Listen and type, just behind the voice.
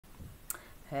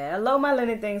Hello my Lynn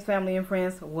N Things family and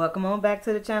friends. Welcome on back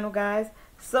to the channel, guys.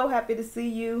 So happy to see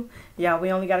you. Yeah, we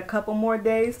only got a couple more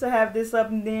days to have this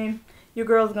up, and then your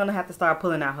girl's gonna have to start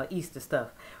pulling out her Easter stuff.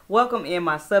 Welcome in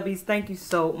my subbies. Thank you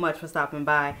so much for stopping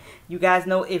by. You guys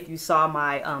know, if you saw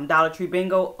my Dollar Tree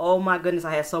bingo, oh my goodness,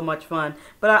 I had so much fun.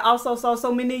 But I also saw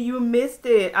so many of you missed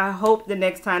it. I hope the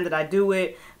next time that I do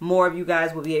it, more of you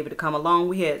guys will be able to come along.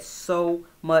 We had so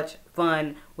much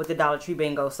fun with the Dollar Tree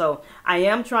bingo. So I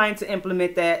am trying to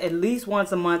implement that at least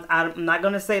once a month. I'm not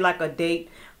going to say like a date,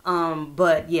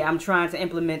 but yeah, I'm trying to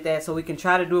implement that so we can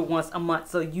try to do it once a month.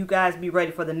 So you guys be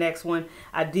ready for the next one.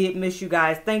 I did miss you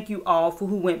guys. Thank you all for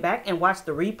who went back and watched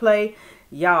the replay.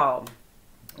 Y'all,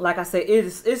 like I said,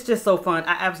 it's just so fun.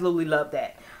 I absolutely love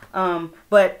that.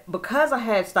 But because I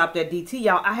had stopped at DT,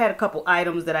 y'all, I had a couple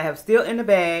items that I have still in the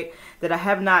bag that I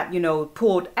have not,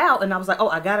 pulled out. And I was like, oh,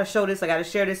 I got to show this. I got to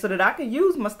share this so that I can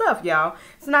use my stuff, y'all.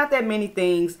 It's not that many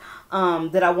things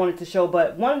that I wanted to show.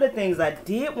 But one of the things I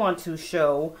did want to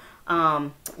show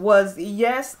was,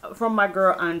 yes, from my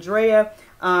girl, Andrea.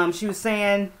 She was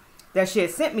saying that she had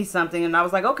sent me something, and I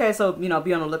was like, okay, so, be on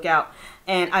the lookout.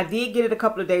 And I did get it a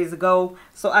couple of days ago,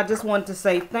 so I just wanted to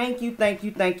say thank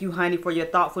you, honey, for your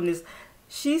thoughtfulness.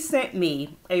 She sent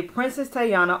me a Princess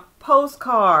Tayana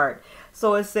postcard.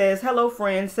 So it says, hello,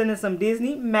 friends, sending some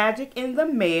Disney magic in the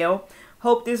mail.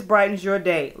 Hope this brightens your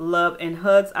day. Love and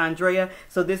hugs, Andrea.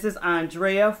 So this is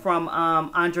Andrea from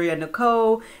Andrea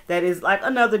Nicole. That is like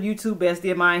another YouTube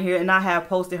bestie of mine here. And I have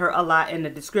posted her a lot in the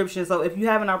description. So if you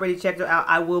haven't already checked her out,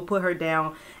 I will put her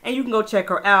down. And you can go check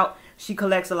her out. She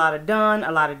collects a lot of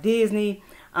a lot of Disney.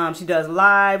 She does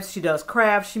lives. She does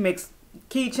crafts. She makes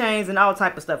keychains and all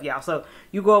type of stuff, y'all. So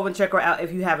you go over and check her out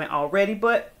if you haven't already.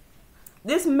 But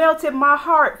this melted my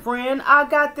heart, friend. I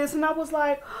got this and I was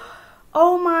like,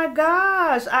 oh my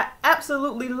gosh, I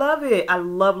absolutely love it. I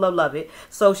love it.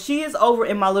 So she is over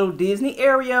in my little Disney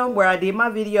area where I did my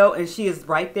video, and she is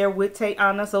right there with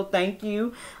Tayana. So thank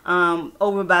you,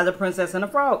 over by the Princess and the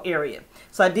Frog area.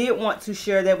 So I did want to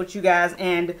share that with you guys.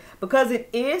 And because it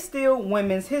is still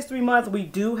Women's History Month, we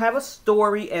do have a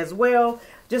story as well.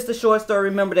 Just a short story.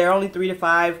 Remember, they're only 3 to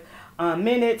 5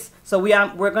 minutes. So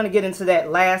we're going to get into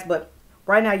that last, but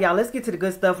right now, y'all, let's get to the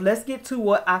good stuff. Let's get to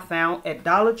what I found at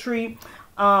Dollar Tree.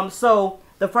 So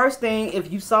the first thing,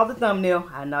 if you saw the thumbnail,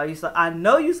 I know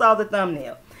you saw the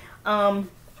thumbnail,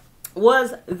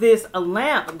 was this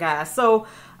lamp, guys. So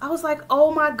I was like,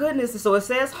 oh my goodness. So it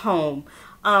says home.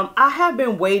 I have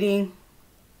been waiting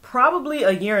probably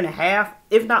a year and a half,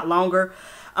 if not longer,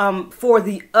 for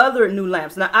the other new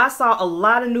lamps. Now, I saw a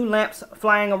lot of new lamps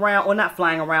flying around, or not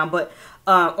flying around, but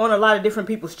on a lot of different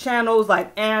people's channels,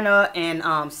 like Anna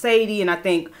and Sadie, and I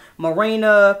think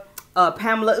Marina,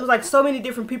 Pamela. It was like so many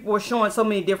different people were showing so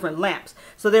many different lamps.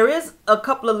 So there is a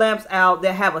couple of lamps out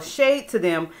that have a shade to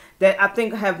them that I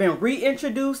think have been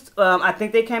reintroduced. I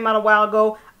think they came out a while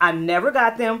ago. I never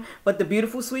got them, but the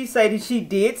beautiful sweet Sadie, she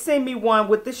did send me one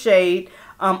with the shade,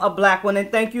 a black one.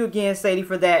 And thank you again, Sadie,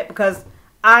 for that, because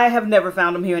I have never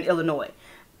found them here in Illinois.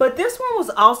 But this one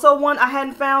was also one I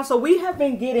hadn't found. So we have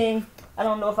been getting, I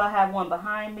don't know if I have one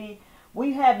behind me.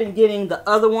 We have been getting the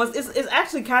other ones. It's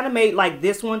actually kind of made like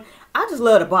this one. I just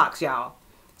love the box, y'all.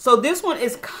 So this one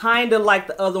is kind of like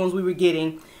the other ones we were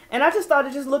getting. And I just thought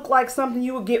it just looked like something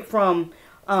you would get from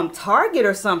Target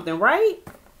or something, right?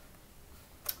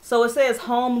 So it says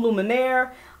home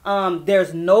luminaire.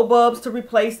 There's no bulbs to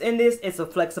replace in this. It's a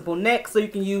flexible neck, so you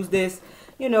can use this,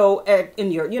 in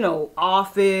your,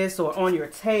 office or on your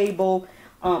table,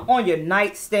 on your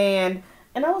nightstand.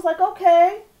 And I was like,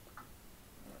 okay,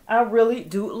 I really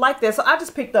do like that. So I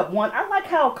just picked up one. I like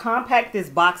how compact this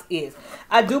box is.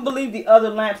 I do believe the other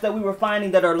lamps that we were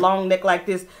finding that are long neck like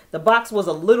this, the box was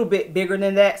a little bit bigger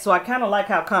than that. So I kind of like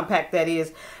how compact that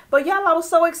is. But y'all, I was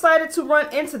so excited to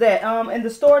run into that. In the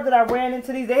store that I ran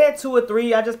into these, they had 2 or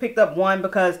 3. I just picked up one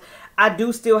because I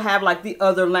do still have like the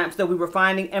other lamps that we were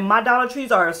finding. And my Dollar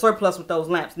Trees are a surplus with those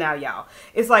lamps now, y'all.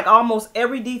 It's like almost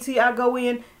every DT I go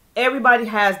in, everybody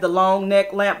has the long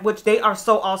neck lamp, which they are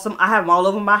so awesome. I have them all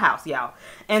over my house, y'all.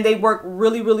 And they work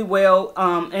really, really well.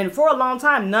 And for a long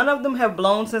time, none of them have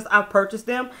blown since I've purchased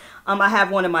them. I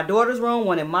have one in my daughter's room,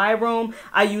 one in my room.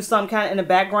 I use some kind of in the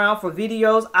background for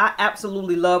videos. I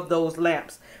absolutely love those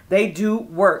lamps. They do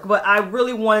work. But I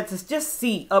really wanted to just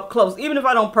see up close. Even if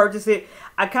I don't purchase it,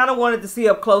 I kind of wanted to see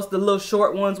up close the little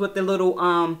short ones with the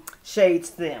little shades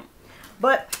to them.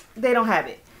 But they don't have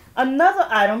it. Another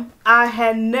item I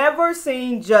had never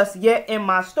seen just yet in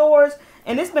my stores,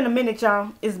 and it's been a minute,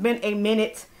 y'all. It's been a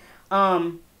minute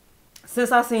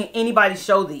since I've seen anybody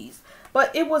show these.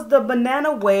 But it was the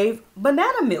Banana Wave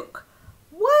banana milk.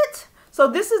 What? So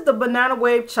this is the Banana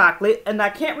Wave chocolate, and I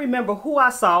can't remember who I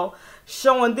saw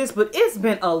showing this, but it's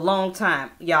been a long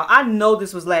time, y'all. I know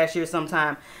this was last year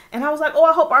sometime, and I was like, oh,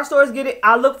 I hope our stores get it.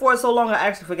 I looked for it so long I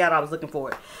actually forgot I was looking for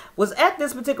it. Was at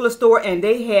this particular store, and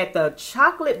they had the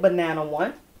chocolate banana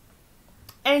one,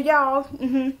 and y'all,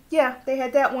 yeah, they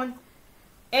had that one,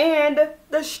 and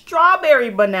the strawberry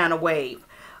Banana Wave.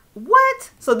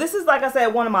 What? So this is, like I said,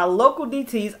 one of my local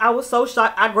DTs. I was so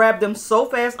shocked. I grabbed them so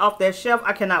fast off that shelf.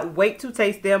 I cannot wait to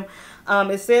taste them.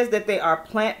 It says that they are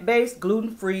plant-based,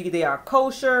 gluten-free. They are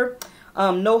kosher,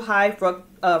 no high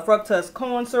fructose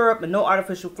corn syrup, and no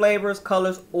artificial flavors,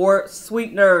 colors, or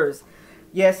sweeteners.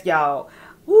 Yes, y'all.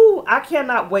 Woo, I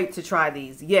cannot wait to try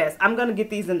these. Yes, I'm going to get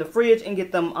these in the fridge and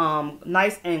get them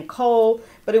nice and cold.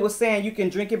 But it was saying you can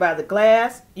drink it by the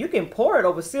glass. You can pour it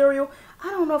over cereal. I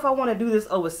don't know if I want to do this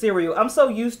over cereal. I'm so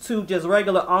used to just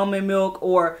regular almond milk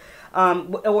or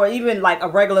even like a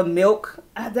regular milk.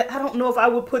 I don't know if I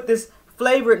would put this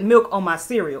flavored milk on my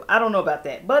cereal. I don't know about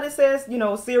that. But it says, you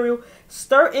know, cereal.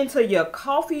 Stir into your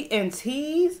coffee and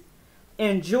teas.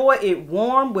 Enjoy it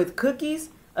warm with cookies.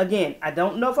 Again, I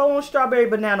don't know if I want strawberry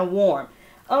banana warm.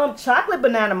 Chocolate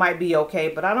banana might be okay,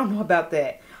 but I don't know about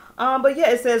that. But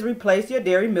yeah, it says replace your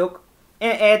dairy milk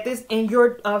and add this in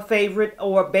your favorite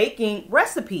or baking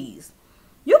recipes.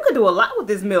 You could do a lot with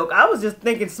this milk. I was just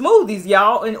thinking smoothies,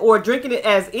 y'all, or drinking it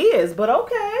as is, but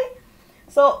okay.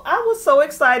 So I was so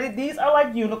excited. These are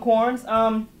like unicorns.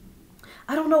 I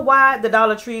don't know why the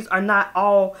Dollar Trees are not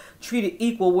all treated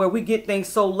equal, where we get things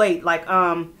so late. Like,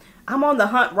 I'm on the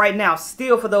hunt right now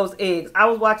still for those eggs. I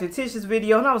was watching Tish's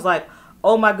video and I was like,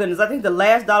 oh my goodness. I think the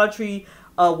last Dollar Tree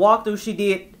walkthrough she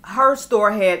did, her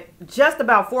store had just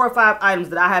about 4 or 5 items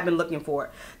that I have been looking for.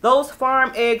 Those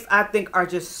farm eggs I think are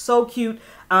just so cute.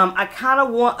 I kind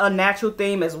of want a natural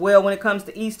theme as well when it comes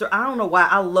to Easter. I don't know why.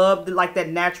 I love like that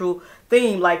natural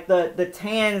theme, like the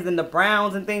tans and the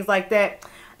browns and things like that.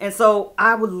 And so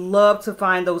I would love to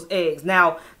find those eggs.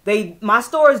 Now, my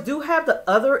stores do have the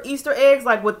other Easter eggs,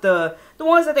 like with the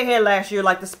ones that they had last year,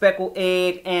 like the speckled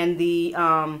egg and the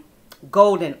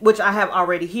golden, which I have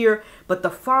already here. But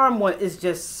the farm one is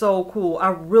just so cool. I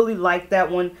really like that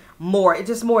one more. It's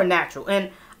just more natural. And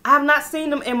I have not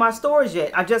seen them in my stores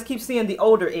yet. I just keep seeing the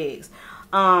older eggs.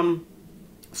 So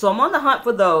I'm on the hunt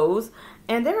for those.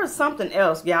 And there is something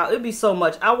else, y'all. It'd be so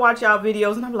much. I watch y'all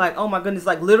videos and I'm like, oh my goodness,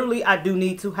 like literally I do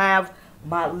need to have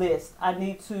my list. I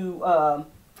need to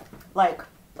like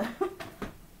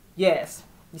yes.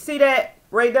 You see that?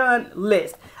 Ray Dunn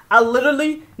list. I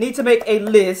literally need to make a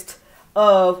list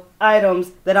of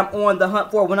items that I'm on the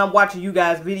hunt for when I'm watching you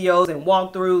guys videos and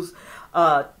walkthroughs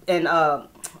and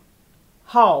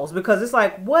hauls, because it's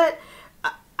like, what?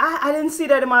 I didn't see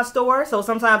that in my store. So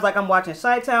sometimes like I'm watching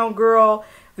Chi-Town Girl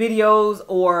videos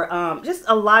or just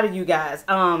a lot of you guys.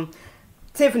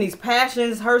 Tiffany's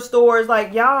Passions, her stores,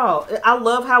 like y'all, I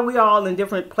love how we all in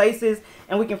different places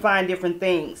and we can find different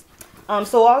things.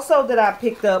 So also that I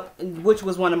picked up, which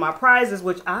was one of my prizes,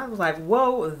 which I was like,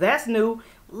 whoa, that's new.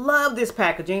 Love this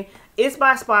packaging. It's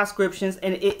by Spascriptions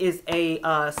and it is a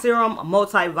serum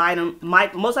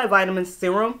multivitamin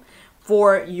serum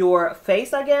for your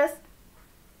face, I guess.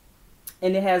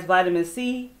 And it has vitamin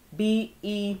C, B,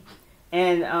 E,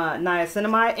 and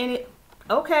niacinamide in it.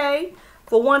 Okay,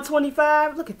 for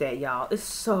 $125. Look at that, y'all. It's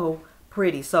so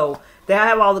pretty. So they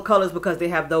have all the colors because they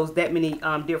have that many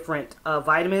different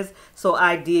vitamins. So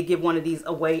I did give one of these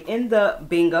away in the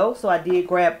bingo. So I did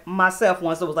grab myself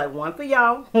one. So it was like one for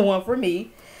y'all, one for me.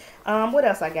 What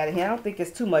else I got in here? I don't think it's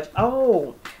too much.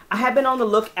 Oh, I have been on the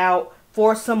lookout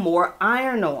for some more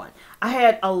iron-on. I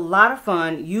had a lot of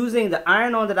fun using the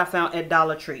iron-on that I found at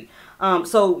Dollar Tree.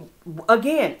 So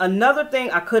again, another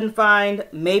thing I couldn't find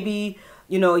maybe,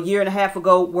 you know, a year and a half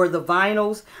ago were the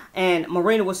vinyls. And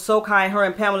Marina was so kind. Her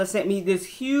and Pamela sent me this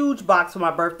huge box for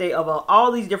my birthday of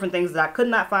all these different things that I could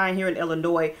not find here in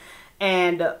Illinois.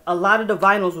 And a lot of the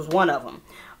vinyls was one of them.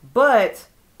 But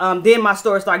then my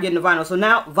store started getting the vinyl. So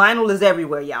now vinyl is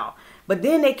everywhere, y'all. But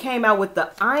then they came out with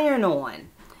the iron-on.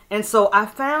 And so I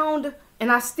found,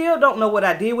 and I still don't know what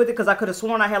I did with it because I could have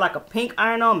sworn I had like a pink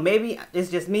iron-on. Maybe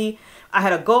it's just me. I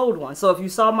had a gold one. So if you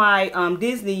saw my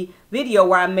Disney video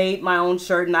where I made my own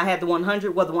shirt and I had the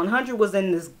 100, well, the 100 was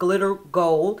in this glitter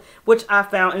gold, which I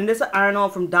found, and this is an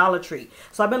iron-on from Dollar Tree.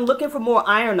 So I've been looking for more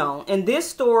iron-on, and this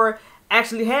store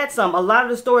actually had some. A lot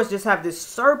of the stores just have this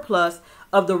surplus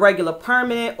of the regular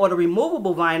permanent or the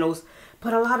removable vinyls,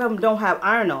 but a lot of them don't have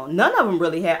iron-on. None of them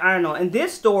really had iron-on. And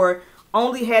this store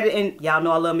only had it in, y'all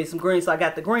know I love me some green, so I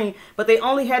got the green, but they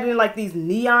only had it in like these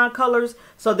neon colors.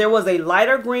 So there was a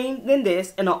lighter green than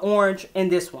this and an orange in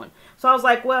this one. So I was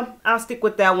like, well, I'll stick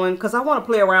with that one because I want to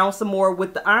play around some more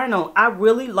with the iron-on. I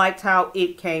really liked how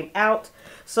it came out.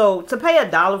 So to pay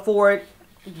 $1 for it,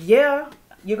 yeah,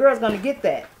 your girl's going to get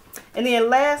that. And then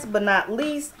last but not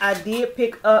least, I did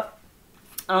pick up,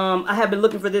 I have been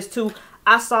looking for this too.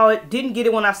 I saw it, didn't get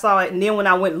it when I saw it, and then when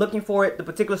I went looking for it, the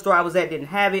particular store I was at didn't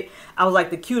have it. I was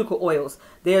like, the cuticle oils.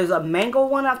 There's a mango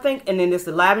one, I think, and then there's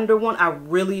the lavender one. I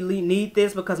really need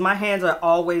this because my hands are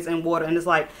always in water, and it's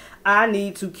like, I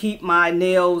need to keep my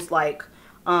nails, like,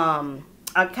 I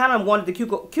kind of wanted the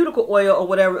cuticle oil or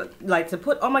whatever, like, to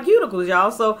put on my cuticles, y'all.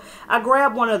 So I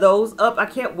grabbed one of those up. I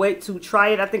can't wait to try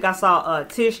it. I think I saw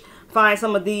Tish find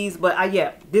some of these, but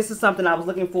yeah, this is something I was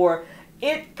looking for.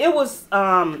 It was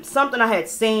something I had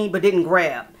seen but didn't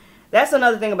grab. That's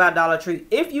another thing about Dollar Tree.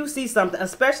 If you see something,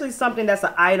 especially something that's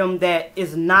an item that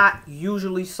is not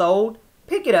usually sold,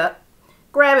 pick it up,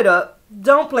 grab it up.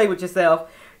 Don't play with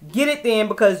yourself. Get it then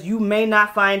because you may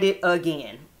not find it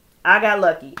again. I got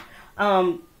lucky.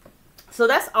 So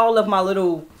that's all of my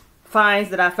little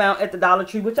finds that I found at the Dollar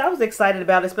Tree, which I was excited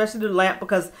about, especially the lamp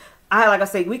because like I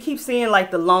say, we keep seeing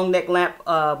like the long neck lamp.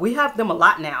 We have them a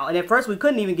lot now. And at first we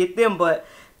couldn't even get them, but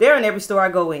they're in every store I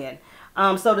go in.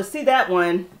 So to see that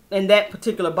one in that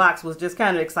particular box was just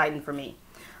kind of exciting for me.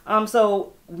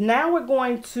 So now we're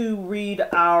going to read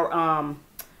our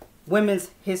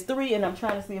women's history. And I'm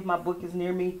trying to see if my book is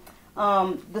near me.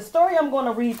 The story I'm going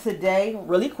to read today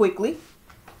really quickly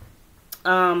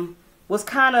was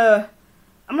kind of,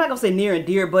 I'm not going to say near and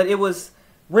dear, but it was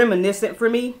reminiscent for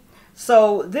me.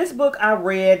 So this book I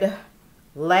read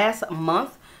last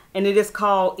month, and it is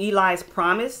called Eli's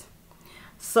Promise.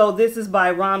 So this is by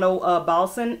Ronald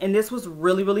Balson, and this was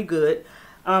really, really good.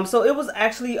 So it was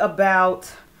actually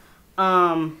about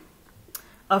a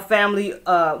family,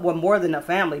 well, more than a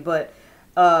family, but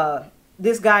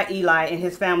this guy Eli and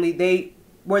his family,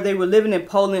 where they were living in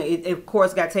Poland, it of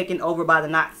course got taken over by the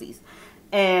Nazis.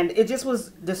 And it just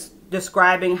was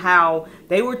describing how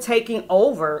they were taking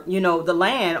over, you know, the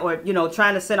land, or, you know,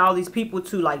 trying to send all these people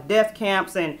to like death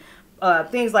camps and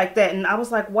things like that. And I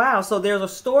was like, wow. So there's a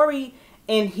story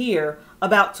in here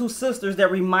about two sisters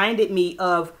that reminded me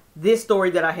of this story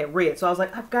that I had read. So I was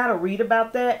like, I've got to read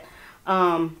about that.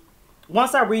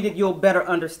 Once I read it, you'll better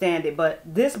understand it. But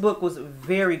this book was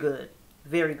very good.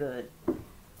 Very good.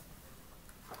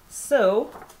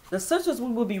 So the sisters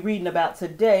we will be reading about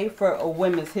today for a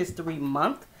Women's History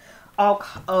Month,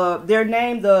 they're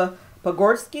named the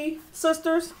Pogorsky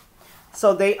sisters.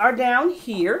 So they are down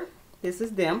here. This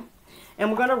is them. And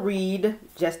we're going to read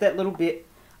just that little bit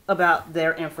about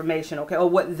their information, okay? Or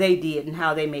what they did and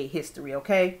how they made history,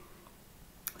 okay?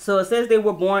 So it says they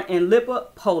were born in Lipa,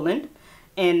 Poland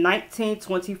in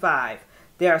 1925.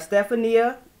 They are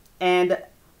Stefania and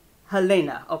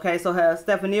Helena, okay? So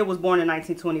Stefania was born in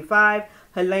 1925.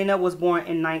 Helena was born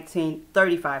in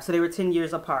 1935, so they were 10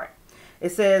 years apart. It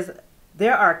says,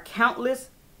 there are countless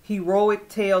heroic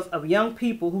tales of young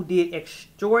people who did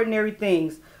extraordinary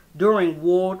things during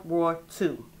World War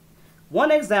II. One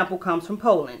example comes from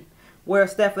Poland, where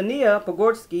Stefania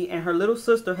Pogorsky and her little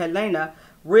sister Helena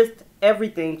risked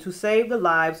everything to save the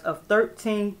lives of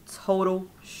 13 total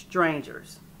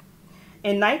strangers.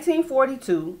 In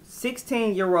 1942,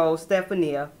 16-year-old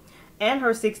Stefania and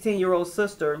her 16-year-old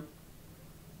sister,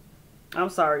 her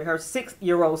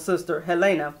 6-year-old sister,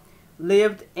 Helena,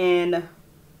 lived in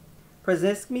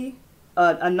Przemysl,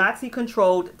 a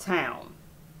Nazi-controlled town.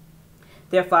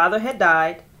 Their father had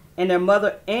died, and their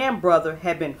mother and brother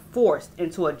had been forced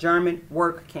into a German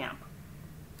work camp.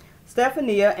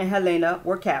 Stefania and Helena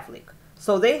were Catholic,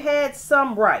 so they had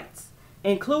some rights,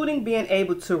 including being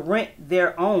able to rent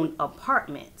their own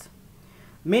apartment.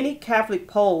 Many Catholic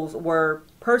Poles were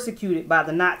persecuted by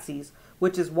the Nazis,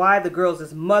 which is why the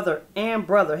girls' mother and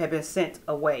brother had been sent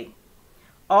away.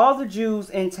 All the Jews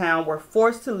in town were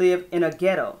forced to live in a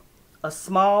ghetto, a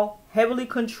small, heavily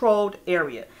controlled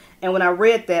area. And when I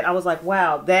read that, I was like,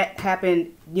 wow, that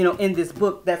happened, you know, in this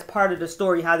book. That's part of the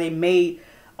story, how they made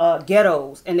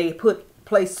ghettos, and they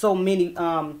placed so many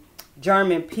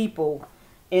German people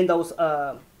in those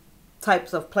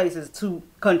types of places to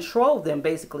control them,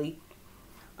 basically.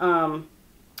 So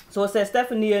it says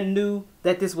Stefania knew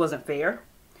that this wasn't fair,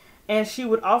 and she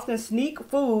would often sneak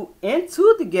food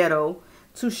into the ghetto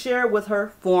to share with her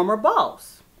former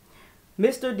boss,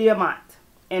 Mr. Diamant,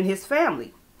 and his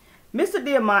family. Mr.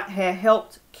 Diamant had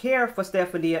helped care for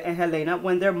Stefania and Helena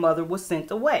when their mother was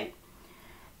sent away.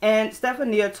 And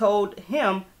Stefania told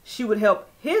him she would help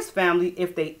his family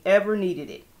if they ever needed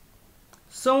it.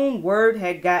 Soon word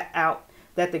had got out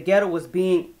that the ghetto was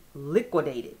being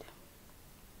liquidated.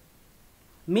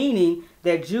 meaning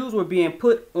that Jews were being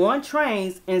put on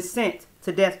trains and sent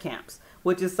to death camps,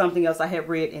 which is something else I had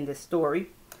read in this story.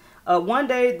 One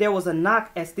day there was a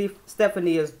knock at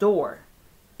Stephania's door.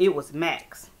 It was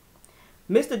Max,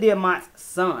 Mr. Diamant's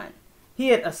son. He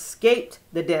had escaped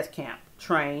the death camp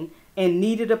train and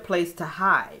needed a place to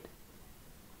hide.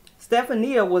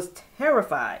 Stephania was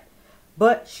terrified,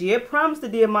 but she had promised the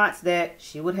Diamants that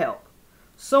she would help.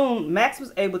 Soon, Max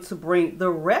was able to bring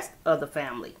the rest of the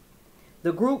family.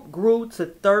 The group grew to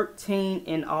 13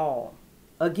 in all.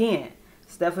 Again,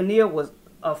 Stephania was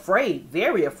afraid,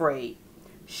 very afraid.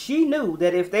 She knew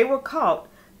that if they were caught,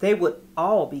 they would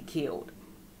all be killed.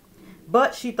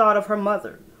 But she thought of her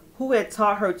mother, who had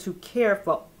taught her to care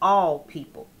for all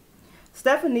people.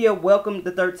 Stephania welcomed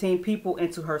the 13 people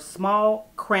into her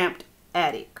small, cramped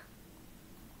attic.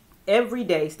 Every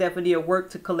day, Stephania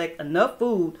worked to collect enough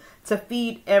food to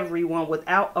feed everyone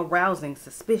without arousing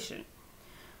suspicion.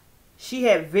 She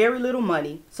had very little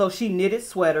money, so she knitted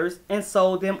sweaters and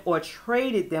sold them or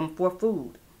traded them for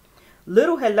food.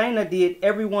 Little Helena did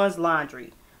everyone's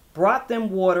laundry, brought them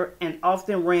water, and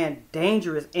often ran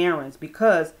dangerous errands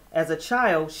because, as a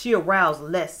child, she aroused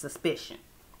less suspicion.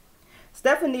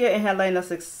 Stephania and Helena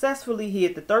successfully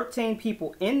hid the 13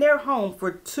 people in their home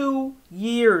for 2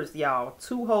 years, y'all.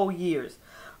 2 whole years,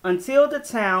 until the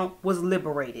town was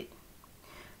liberated.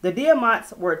 The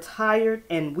Diamants were tired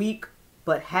and weak,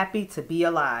 but happy to be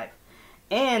alive.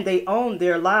 And they owed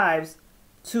their lives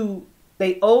to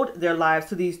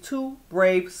these 2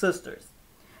 brave sisters.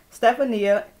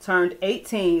 Stephania turned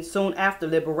 18 soon after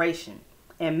liberation,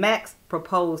 and Max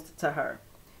proposed to her.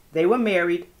 They were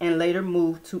married and later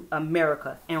moved to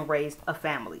America and raised a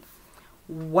family.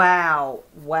 Wow,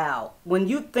 wow. When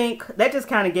you think, that just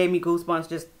kind of gave me goosebumps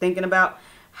just thinking about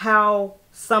how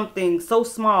something so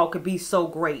small could be so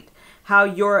great. How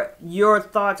your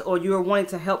thoughts or you're wanting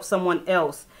to help someone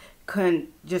else can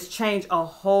just change a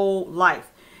whole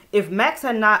life. If Max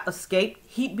had not escaped,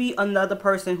 he'd be another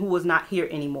person who was not here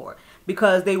anymore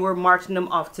because they were marching them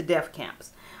off to death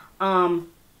camps.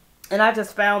 And I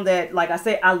just found that, like I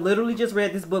said, I literally just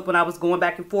read this book when I was going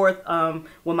back and forth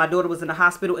when my daughter was in the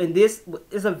hospital. And this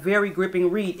is a very gripping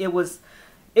read. It was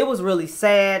really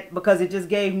sad because it just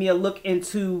gave me a look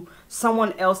into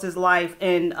someone else's life.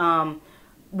 And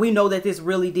we know that this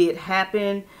really did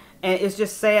happen. And it's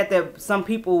just sad that some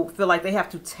people feel like they have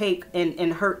to take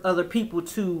and hurt other people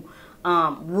to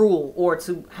rule or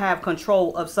to have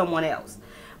control of someone else.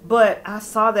 But I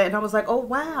saw that and I was like, oh,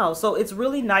 wow. So it's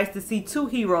really nice to see 2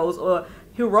 heroes or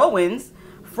heroines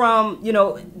from, you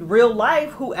know, real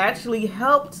life who actually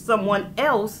helped someone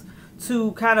else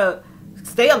to kind of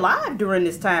stay alive during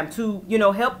this time, to, you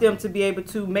know, help them to be able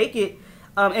to make it.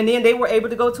 And then they were able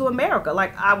to go to America.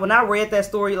 Like when I read that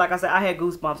story, like I said, I had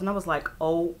goosebumps and I was like,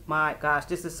 oh my gosh,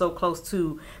 this is so close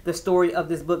to the story of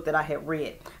this book that I had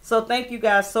read. So thank you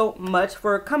guys so much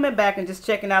for coming back and just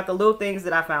checking out the little things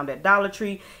that I found at Dollar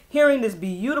Tree, hearing this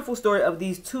beautiful story of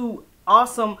these 2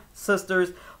 awesome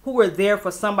sisters who were there for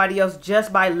somebody else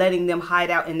just by letting them hide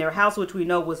out in their house, which we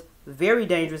know was very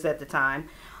dangerous at the time.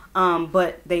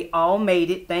 But they all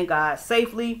made it, thank God,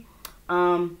 safely.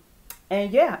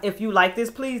 And yeah, if you like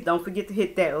this, please don't forget to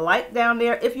hit that like down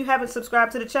there. If you haven't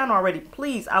subscribed to the channel already,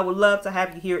 please, I would love to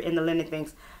have you here in the Lynn N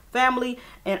Things family.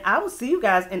 And I will see you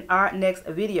guys in our next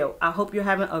video. I hope you're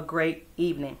having a great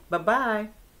evening. Bye-bye.